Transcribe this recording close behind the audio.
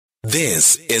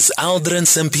This is Aldrin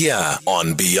Sampear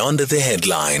on Beyond the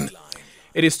Headline.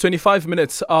 It is 25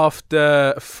 minutes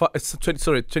after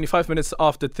 25 minutes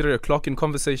after 3 o'clock. In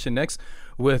conversation next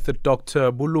with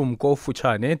Dr. Bulumko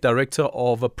Futshane, Director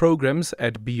of Programs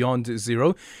at Beyond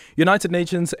Zero. United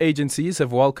Nations agencies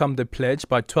have welcomed the pledge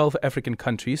by 12 African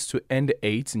countries to end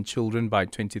AIDS in children by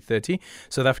 2030.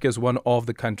 South Africa is one of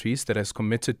the countries that has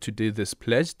committed to do this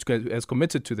pledge.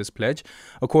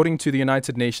 According to the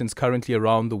United Nations, currently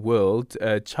around the world,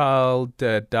 a child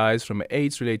dies from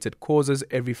AIDS-related causes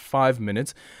every 5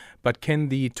 minutes. But can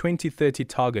the 2030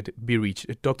 target be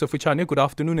reached? Dr. Futshane, good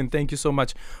afternoon, and thank you so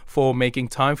much for making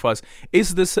time for us.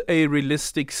 Is this a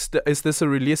realistic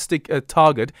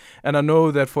target? And I know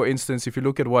that, for instance, if you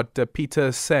look at what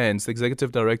Peter Sands, the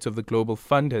Executive Director of the Global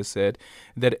Fund, has said,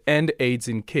 that end AIDS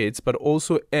in kids, but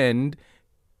also end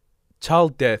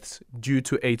child deaths due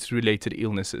to AIDS-related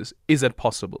illnesses. Is that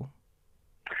possible?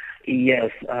 Yes,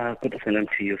 good afternoon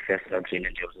to you, first, Adrian,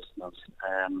 and your listeners.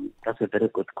 That's a very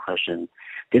good question.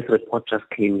 This report just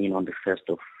came in on the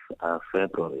 1st of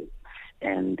February.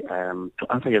 And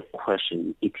to answer your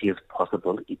question, it is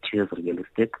possible, it is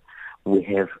realistic. We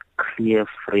have clear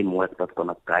framework that's going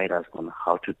to guide us on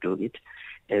how to do it.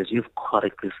 As you've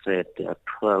correctly said, there are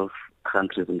 12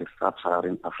 countries in the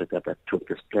sub-Saharan Africa that took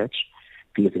this pledge.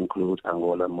 These include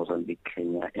Angola, Mozambique,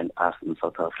 Kenya, and us in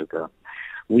South Africa.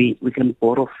 We can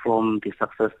borrow from the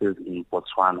successes in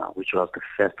Botswana, which was the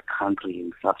first country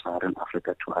in sub-Saharan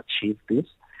Africa to achieve this.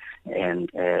 And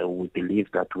we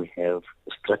believe that we have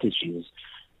strategies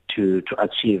to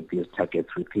achieve these targets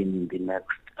within the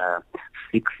next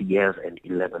 6 years and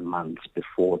 11 months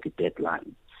before the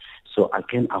deadline. So I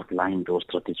can outline those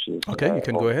strategies. Okay, you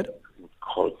can go ahead.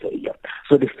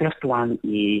 So the first one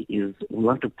is we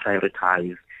want to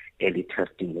prioritize early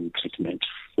testing and treatment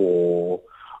for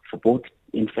both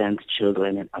infants,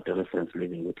 children, and adolescents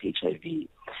living with HIV.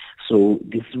 So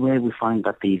this is where we find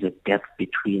that there is a gap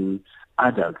between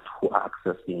adults who are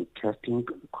accessing testing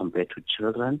compared to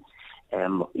children.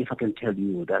 If I can tell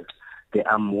you that there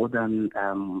are more than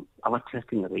our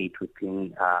testing rate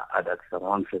within adults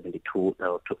around 72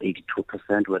 to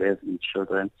 82%, whereas in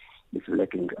children it's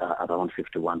lagging around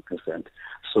 51%.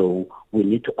 So we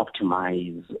need to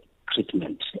optimize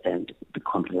treatment and the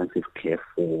comprehensive care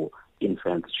for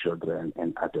infants, children,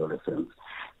 and adolescents.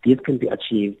 This can be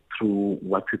achieved through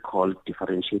what we call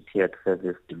differentiated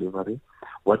service delivery.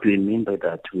 What we mean by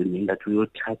that? We mean that we will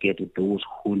target those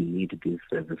who need these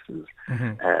services,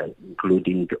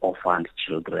 including the orphaned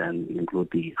children, include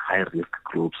the high-risk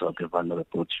groups of the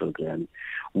vulnerable children.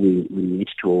 We need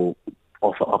to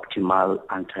offer optimal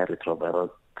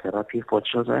antiretroviral therapy for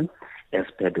children as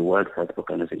per the World Health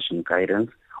Organization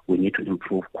guidance. We need to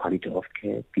improve quality of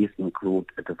care. These include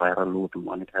the viral load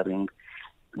monitoring,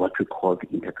 what we call the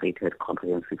integrated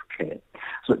comprehensive care.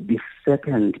 So the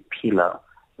second pillar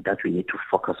that we need to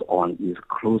focus on is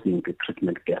closing the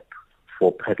treatment gap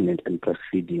for pregnant and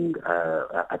breastfeeding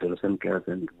adolescent girls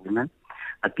and women.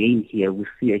 Again, here we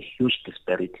see a huge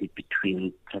disparity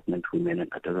between pregnant women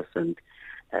and adolescent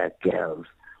girls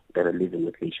that are living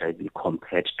with HIV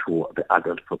compared to the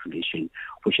adult population,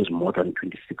 which is more than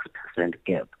 26%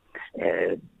 gap.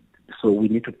 So we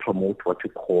need to promote what we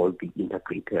call the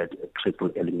integrated triple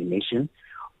elimination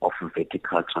of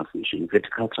vertical transmission.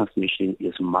 Vertical transmission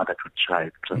is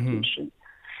mother-to-child transmission.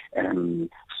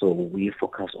 So we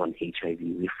focus on HIV,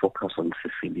 we focus on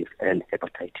syphilis and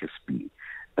hepatitis B.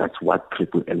 That's what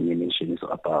triple elimination is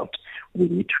about. We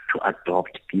need to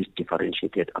adopt these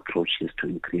differentiated approaches to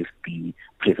increase the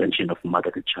prevention of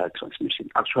mother-to-child transmission.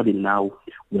 Actually, now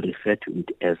we refer to it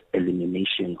as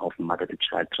elimination of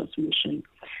mother-to-child transmission.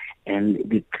 And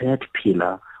the third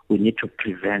pillar, we need to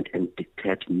prevent and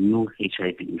detect new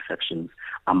HIV infections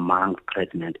among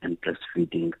pregnant and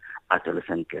breastfeeding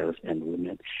adolescent girls and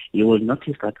women. You will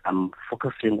notice that I'm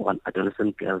focusing on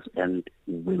adolescent girls and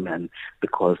women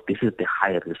because this is the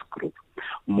high-risk group.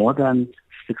 More than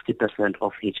 60%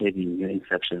 of HIV new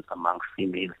infections among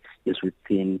females is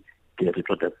within the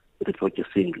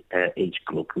reproducing age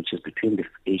group, which is between the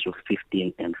age of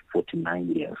 15 and 49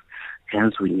 years.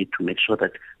 Hence, we need to make sure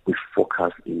that we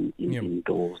focus in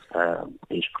those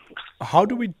age groups. How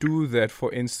do we do that,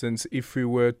 for instance, if we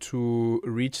were to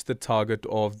reach the target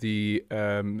of the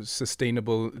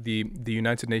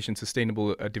United Nations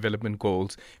Sustainable Development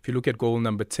Goals? If you look at goal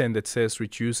number 10 that says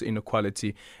reduce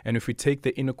inequality, and if we take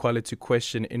the inequality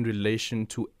question in relation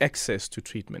to access to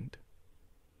treatment?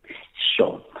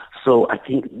 Sure. So I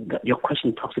think that your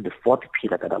question talks to the fourth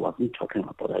pillar that I wasn't talking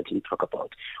about, I didn't talk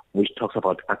about, which talks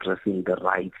about addressing the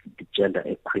rights, the gender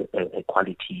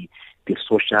equality, the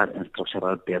social and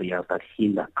structural barriers that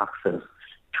hinder access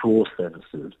to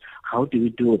services. How do we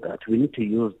do that? We need to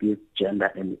use this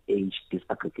gender and age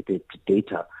disaggregated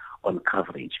data on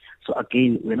coverage. So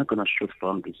again, we're not going to shoot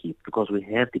from the hip because we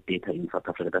have the data in South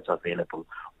Africa that's available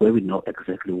where we know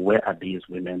exactly where are these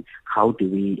women, how do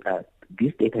we,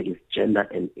 this data is gender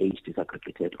and age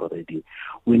disaggregated already.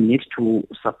 We need to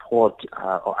support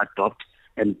or adopt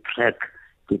and track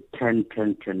the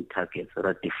 10-10-10 targets that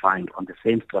are defined on the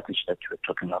same strategy that we're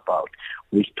talking about,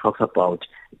 which talks about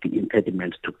the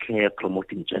impediments to care,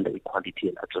 promoting gender equality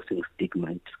and addressing stigma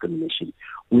and discrimination.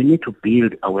 We need to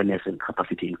build awareness and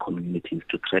capacity in communities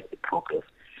to track the progress.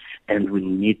 And we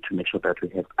need to make sure that we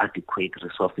have adequate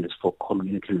resources for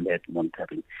community-led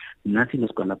monitoring. Nothing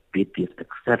is going to beat this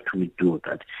except we do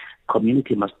that.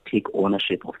 Community must take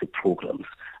ownership of the programs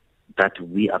that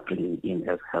we are bringing in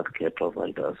as healthcare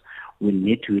providers. We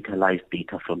need to utilize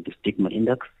data from the stigma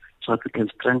index so that we can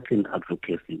strengthen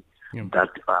advocacy that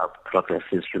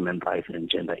progresses human rights and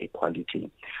gender equality.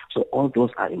 So all those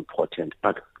are important,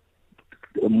 but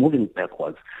moving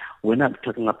backwards, when I'm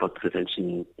talking about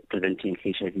preventing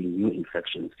HIV new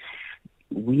infections,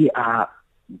 we are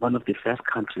one of the first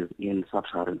countries in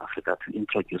sub-Saharan Africa to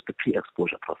introduce the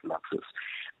pre-exposure prophylaxis.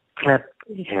 PrEP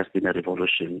has been a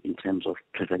revolution in terms of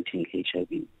preventing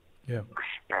HIV. Yeah.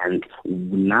 And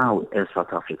now, as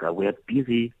South Africa, we are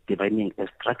busy developing a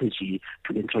strategy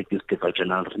to introduce the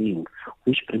vaginal ring,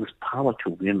 which brings power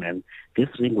to women. This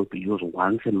ring will be used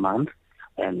once a month,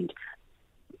 and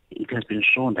it has been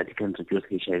shown that it can reduce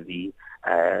HIV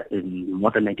in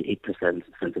more than 98%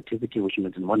 sensitivity, which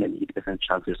means more than 80%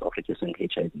 chances of reducing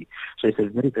HIV. So it's a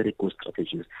very, very good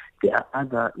strategy. There are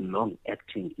other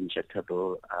long-acting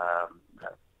injectable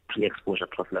pre-exposure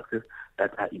prophylaxis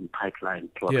that are in pipeline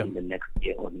probably in the next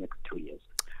year or next 2 years.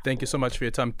 Thank you so much for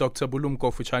your time. Dr.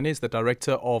 Bulumko Futshane is the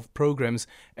Director of Programs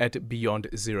at Beyond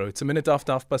Zero. It's a minute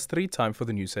after 3:30, time for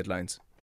the news headlines.